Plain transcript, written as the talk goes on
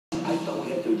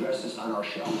address this on our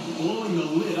show. Blowing the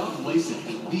lid off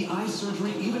LASIK, the eye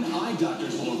surgery even eye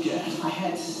doctors won't get. I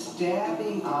had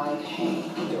stabbing eye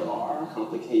pain. There are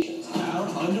complications. Our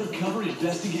undercover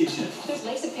investigation. There's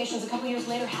LASIK patients a couple years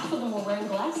later, half of them were wearing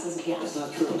glasses again. That's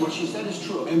not true. What she said is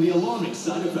true. And the alarming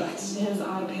side effects. His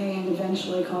eye pain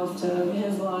eventually cost him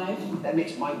his life. That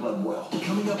makes my blood boil.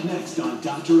 Coming up next on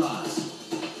Dr. Oz.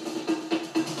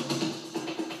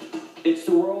 It's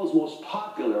the world's most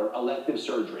popular elective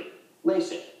surgery,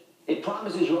 LASIK. It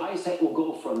promises your eyesight will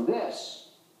go from this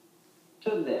to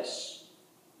this.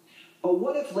 But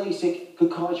what if LASIK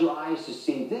could cause your eyes to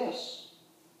see this,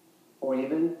 or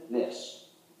even this?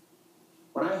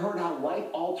 When I heard how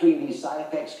life-altering these side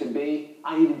effects could be,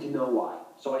 I needed to know why.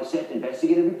 So I sent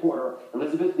investigative reporter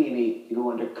Elizabeth Leamy to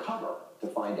go undercover to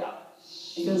find out.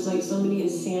 It feels like somebody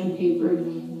has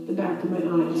sandpapered the back of my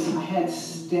eyes. I had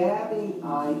stabbing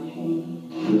eye pain.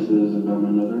 This is about my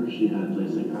mother. She had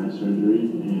LASIK eye surgery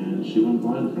and she went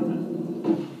blind from it.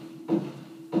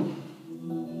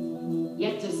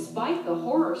 Yet despite the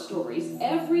horror stories,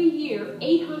 every year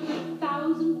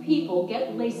 800,000 people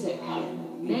get LASIK.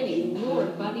 Many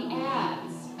lured by the ads.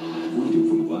 Freedom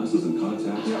from glasses and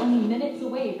contacts. You're only minutes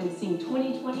away from seeing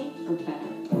 20/20 or better.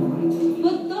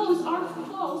 But those are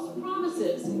false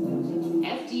promises.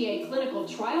 FDA clinical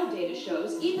trial data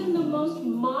shows even the most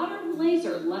modern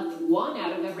laser left 1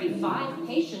 out of every 5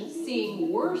 patients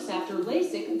seeing worse after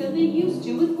LASIK than they used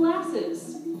to with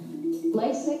glasses.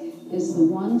 LASIK is the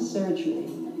one surgery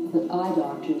that eye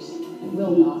doctors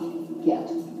will not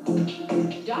get.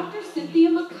 Dr. Cynthia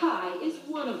Mackay is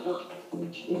one of them.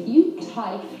 If you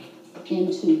type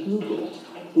into Google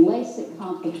LASIK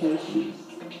complications,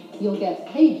 you'll get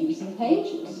pages and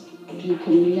pages. You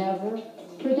can never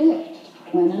predict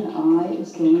when an eye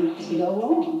is going to go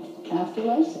wrong after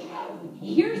LASIK.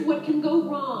 Here's what can go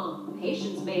wrong.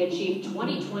 Patients may achieve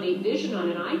 20/20 vision on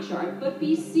an eye chart, but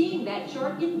be seeing that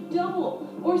chart in double,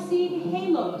 or seeing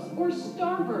halos or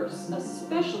starbursts,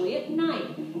 especially at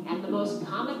night. And the most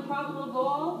common problem of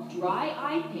all, dry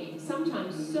eye pain,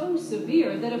 sometimes so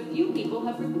severe that a few people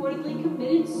have reportedly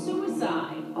committed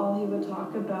suicide. All he would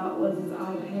talk about was his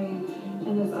eye pain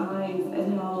and his eyes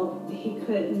and how he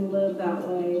couldn't live that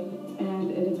way,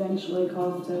 and it eventually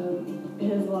cost him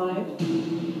his life.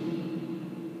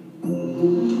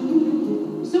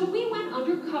 So we went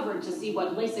undercover to see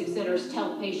what LASIK centers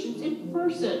tell patients in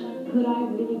person. Could I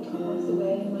really toss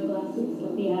away my glasses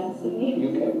like the ads say?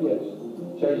 You can, yes.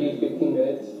 Charge you 15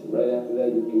 minutes. Right after that,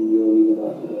 you don't need the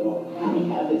glasses at all. We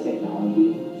have the technology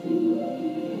to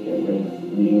get rid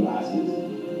of reading glasses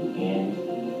and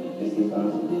distance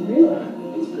glasses. Really?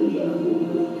 It's pretty good.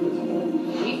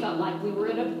 We felt like we were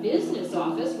in a business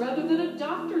office rather than a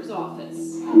doctor's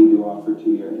office. We do offer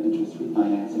 2-year interest-free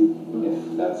financing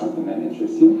if that's something that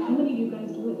interests you. How many do you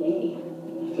guys do a day?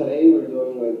 Today, we're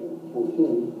doing like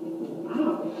 14.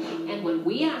 Wow. And when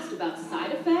we asked about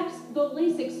side effects, the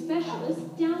LASIK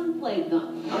specialist downplayed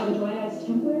them. Are the dry eyes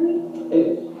temporary? It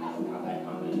is. Not that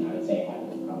common. I would say it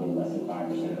happens probably less than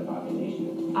 5% of the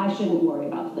population. I shouldn't worry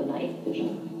about the night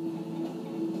vision.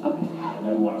 Okay. I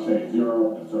never want to say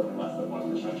 0, and certainly less than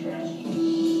 1% chance.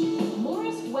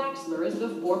 Morris Waxler is the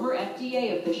former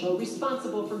FDA official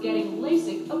responsible for getting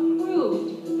LASIK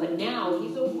approved. But now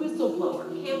he's a whistleblower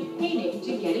campaigning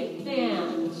to get it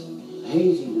banned.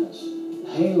 Haziness,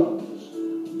 halos,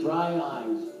 dry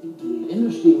eyes. The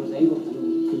industry was able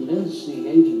to convince the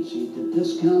agency to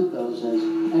discount those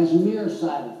as mere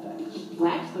side effects.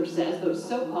 Waxler says those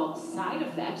so-called side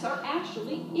effects are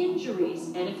actually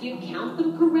injuries, and if you count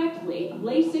them correctly,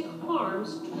 LASIK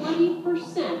harms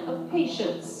 20% of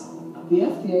patients. The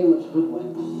FDA was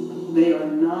hoodwinked. They are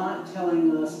not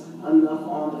telling us enough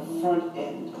on the front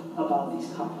end about these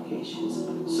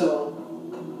complications. So,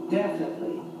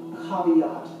 definitely,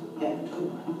 caveat emptor.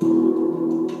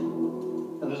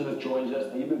 Elizabeth joins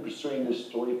us. Now, you've been pursuing this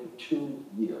story for 2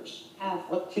 years.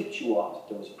 What tipped you off that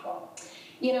there was a problem?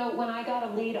 You know, when I got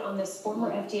a lead on this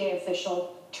former FDA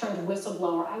official turned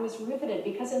whistleblower, I was riveted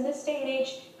because in this day and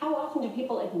age, how often do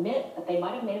people admit that they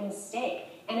might have made a mistake?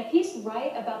 And if he's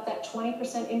right about that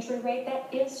 20% injury rate,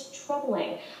 that is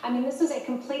troubling. I mean, this is a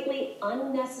completely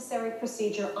unnecessary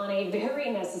procedure on a very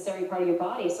necessary part of your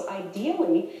body. So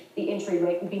ideally, the injury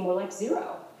rate would be more like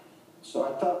 0. So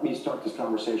I thought we'd start this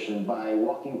conversation by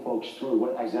walking folks through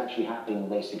what is actually happening in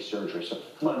LASIK surgery. So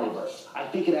come on over. I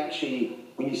think it actually,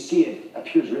 when you see it,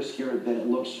 appears riskier than it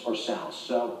looks or sounds.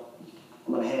 So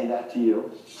I'm going to hand that to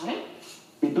you. Okay.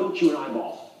 We built you an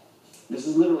eyeball. This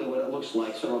is literally what it looks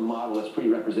like, sort of a model that's pretty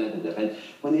representative. And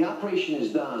when the operation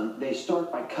is done, they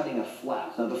start by cutting a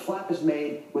flap. Now, the flap is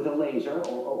made with a laser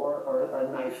or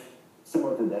a knife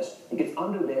similar to this. It gets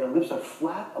under there and lifts a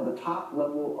flap of the top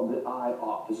level of the eye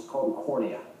off. This is called the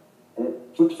cornea. And it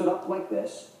flips it up like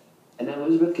this. And then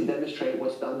Elizabeth can demonstrate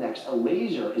what's done next. A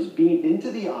laser is beamed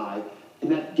into the eye in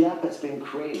that gap that's been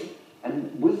created.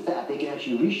 And with that, they can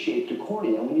actually reshape the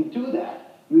cornea. And when you do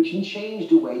that, you can change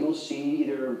the way you'll see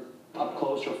either up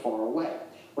close or far away.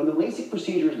 When the LASIK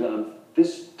procedure is done,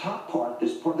 this top part,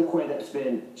 this part of the cornea that's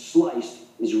been sliced,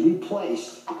 is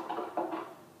replaced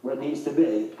where it needs to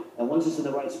be. And once it's in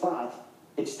the right spot,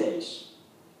 it stays.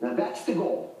 Now that's the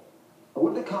goal. But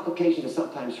what are the complications that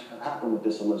sometimes happen with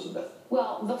this, Elizabeth?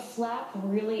 Well, the flap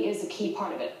really is a key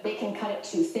part of it. They can cut it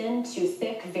too thin, too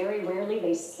thick. Very rarely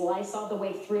they slice all the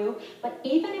way through. But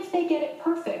even if they get it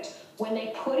perfect, when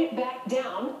they put it back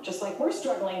down, just like we're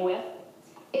struggling with,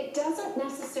 it doesn't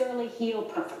necessarily heal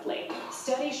perfectly.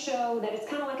 Studies show that it's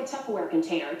kind of like a Tupperware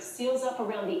container. It seals up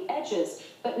around the edges,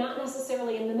 but not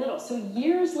necessarily in the middle. So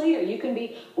years later, you can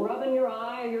be rubbing your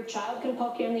eye or your child can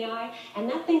poke you in the eye, and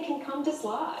that thing can come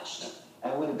dislodged.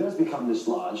 And when it does become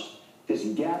dislodged, this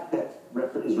gap that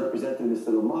is represented in this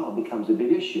little model becomes a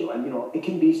big issue. And, you know, it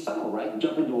can be subtle, right?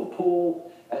 Jump into a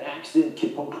pool, an accident,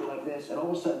 kid poke you like this, and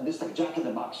all of a sudden, this like Jack in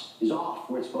the Box is off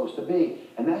where it's supposed to be.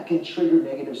 And that can trigger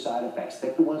negative side effects,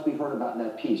 like the ones we've heard about in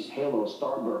that piece, halo,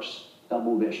 starburst,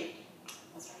 double vision.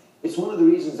 It's one of the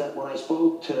reasons that when I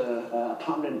spoke to a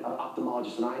prominent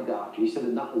ophthalmologist and eye doctor, he said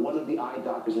that not one of the eye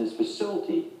doctors in his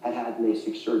facility had had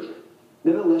LASIK surgery.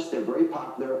 Nevertheless, they're very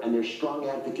popular, and they're strong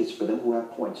advocates for them who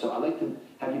have points. So I'd like to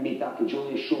have you meet Dr.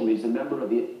 Julius Schulman. He's a member of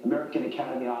the American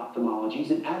Academy of Ophthalmology. He's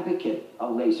an advocate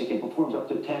of LASIK and performs up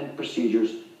to 10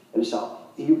 procedures himself.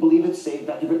 You believe it's safe?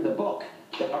 That you've written a book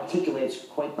that articulates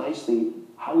quite nicely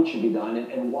how it should be done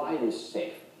and why it is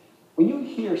safe. When you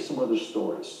hear some other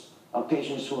stories of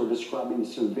patients who are describing the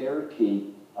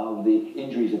severity of the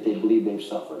injuries that they believe they've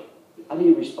suffered, how do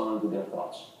you respond to their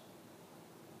thoughts?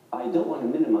 I don't want to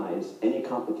minimize any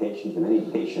complications of any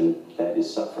patient that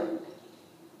is suffering.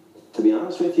 To be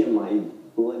honest with you, my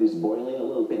blood is boiling a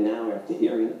little bit now after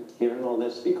hearing all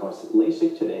this, because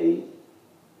LASIK today,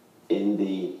 in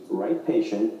the right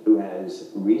patient who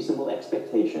has reasonable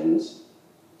expectations,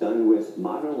 done with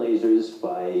modern lasers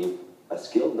by a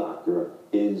skilled doctor,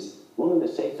 is one of the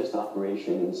safest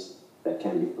operations that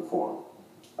can be performed.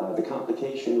 The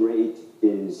complication rate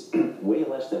is way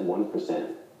less than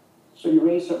 1%. So you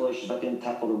raised several issues, I didn't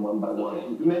tackle them one by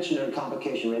one. You mentioned a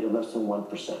complication rate of less than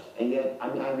 1%. And yet, I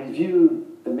mean, I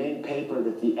reviewed the main paper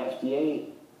that the FDA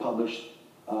published,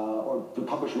 or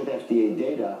published with FDA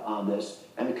data on this,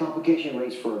 and the complication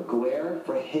rates for glare,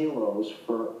 for halos,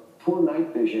 for poor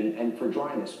night vision, and for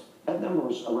dryness, that number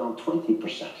was around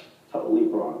 20%. Totally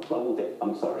wrong.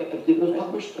 I'm sorry. It was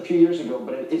published a few years ago,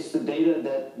 but it's the data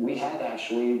that we had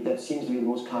actually that seems to be the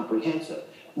most comprehensive.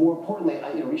 More importantly,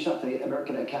 I reached out to the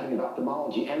American Academy of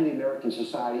Ophthalmology and the American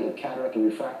Society of Cataract and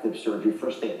Refractive Surgery for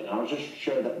a statement. I'll just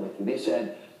share that with you. They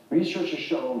said, research has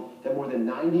shown that more than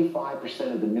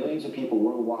 95% of the millions of people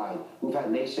worldwide who've had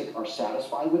LASIK are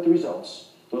satisfied with the results.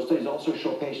 Those studies also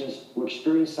show patients who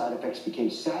experienced side effects became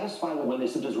satisfied when their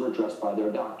symptoms were addressed by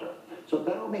their doctor. So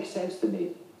that all makes sense to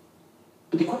me.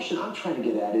 But the question I'm trying to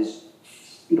get at is,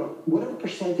 you know, whatever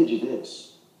percentage it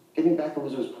is, getting back to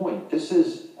Elizabeth's point, this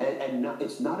is,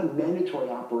 it's not a mandatory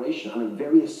operation on a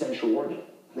very essential organ.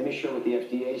 Let me share what the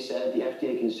FDA said. The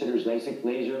FDA considers LASIK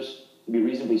lasers to be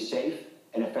reasonably safe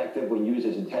and effective when used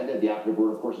as intended. The operative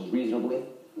word, of course, is reasonably.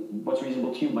 What's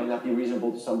reasonable to you might not be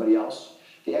reasonable to somebody else.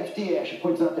 The FDA actually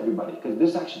points out to everybody, because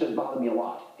this actually does bother me a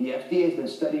lot. The FDA has been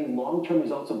studying long-term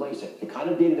results of LASIK, the kind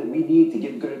of data that we need to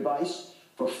give good advice,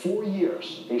 for 4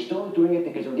 years. They're still doing it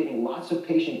because they're getting lots of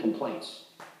patient complaints.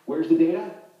 Where's the data?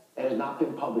 It has not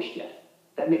been published yet.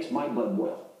 That makes my blood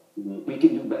boil. We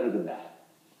can do better than that.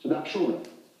 So Dr. Schulman,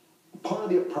 part of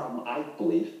the problem, I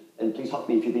believe, and please help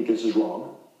me if you think this is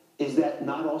wrong, is that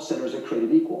not all centers are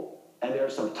created equal. And there are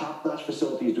some top-notch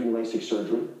facilities doing LASIK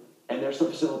surgery, and there are some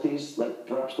facilities, like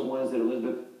perhaps the ones that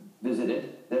Elizabeth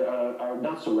visited, that are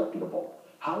not so reputable.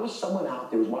 How is someone out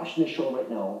there who's watching this show right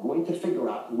now going to figure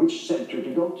out which center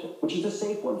to go to, which is the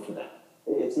safe one for them?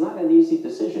 It's not an easy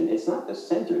decision. It's not the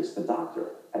center, it's the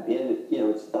doctor. At the end,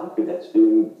 it's the doctor that's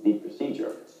doing the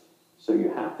procedure. So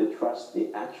you have to trust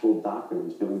the actual doctor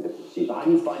who's doing the procedure. So how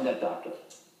do you find that doctor?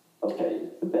 Okay,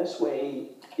 the best way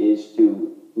is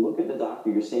to look at the doctor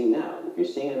you're seeing now. If you're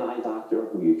seeing an eye doctor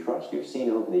who you trust, you've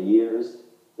seen over the years,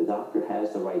 the doctor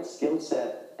has the right skill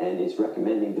set and is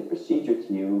recommending the procedure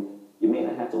to you, you may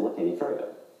not have to look any further.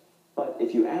 But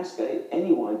if you ask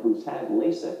anyone who's had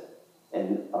LASIK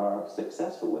and are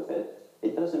successful with it,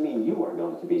 it doesn't mean you are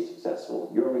going to be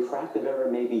successful. Your refractive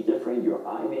error may be different, your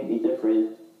eye may be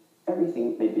different,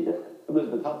 everything may be different.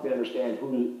 Elizabeth, help me understand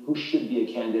who should be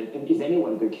a candidate, and is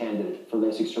anyone a good candidate for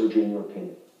LASIK surgery in your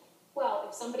opinion? Well,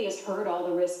 if somebody has heard all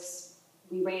the risks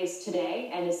we raised today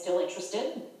and is still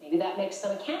interested, maybe that makes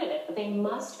them a candidate. But they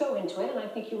must go into it, and I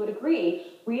think you would agree,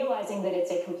 realizing that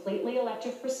it's a completely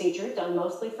elective procedure done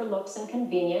mostly for looks and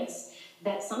convenience,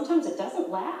 that sometimes it doesn't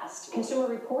last. Consumer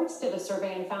Reports did a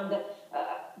survey and found that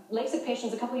LASIK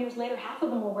patients a couple years later, half of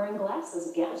them were wearing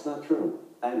glasses again. That's not true.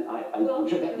 And Well,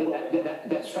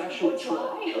 that's factually true.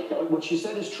 Okay. What she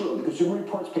said is true. The Consumer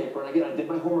Reports paper, and again, I did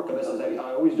my homework on this, as I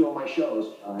always do on my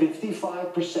shows,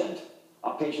 55%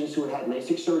 of patients who had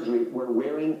LASIK surgery were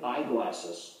wearing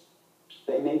eyeglasses.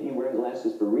 They may be wearing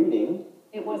glasses for reading,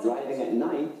 It wasn't driving at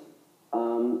night.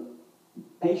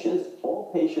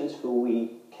 All patients who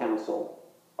we counsel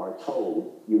are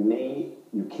told you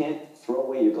can't throw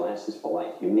away your glasses for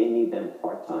life. You may need them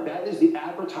part-time. That is the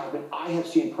advertisement I have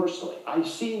seen personally. I've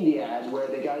seen the ads where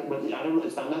the guy,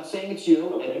 I'm not saying it's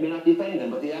you, and you may not be defending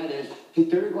them, but the ad is,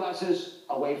 throw your glasses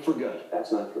away for good.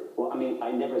 That's not true. Well, I mean,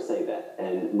 I never say that,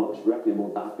 and most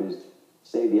reputable doctors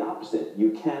say the opposite.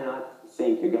 You cannot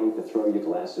think you're going to throw your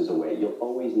glasses away. You'll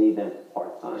always need them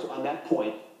part-time. So on that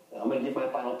point, I'm going to give my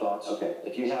final thoughts. Okay.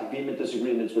 If you have vehement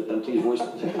disagreements with them, please voice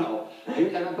them now.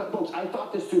 But folks, I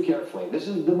thought this through carefully. This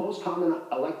is the most common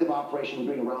elective operation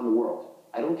we're doing around the world.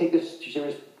 I don't take this too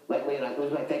serious lightly, and I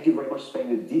thank you very much for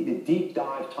spending the deep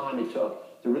dive time it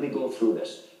took to really go through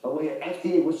this. But we had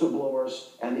FDA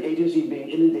whistleblowers and the agency being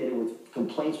inundated with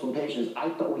complaints from patients.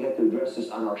 I thought we had to address this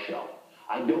on our show.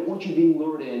 I don't want you being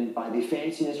lured in by the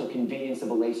fanciness or convenience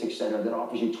of a LASIK center that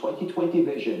offers you 20/20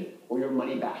 vision or your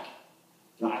money back.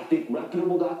 Now, I think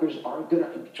reputable doctors aren't going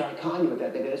to try to con you with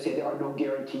that. They're going to say there are no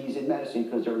guarantees in medicine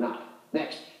because they're not.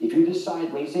 Next, if you decide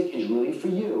LASIK is really for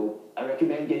you, I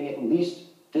recommend getting at least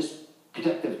this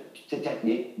protective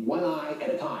technique, one eye at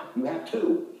a time. You have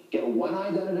two. Get one eye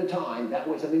done at a time. That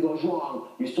way, if something goes wrong,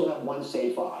 you still have one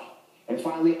safe eye. And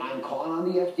finally, I'm calling on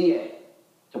the FDA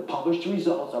to publish the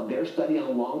results of their study on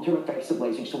the long-term effects of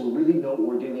LASIK so we really know what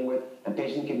we're dealing with and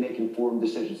patients can make informed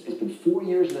decisions. It's been 4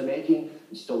 years in the making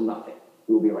and still nothing.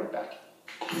 We'll be right back.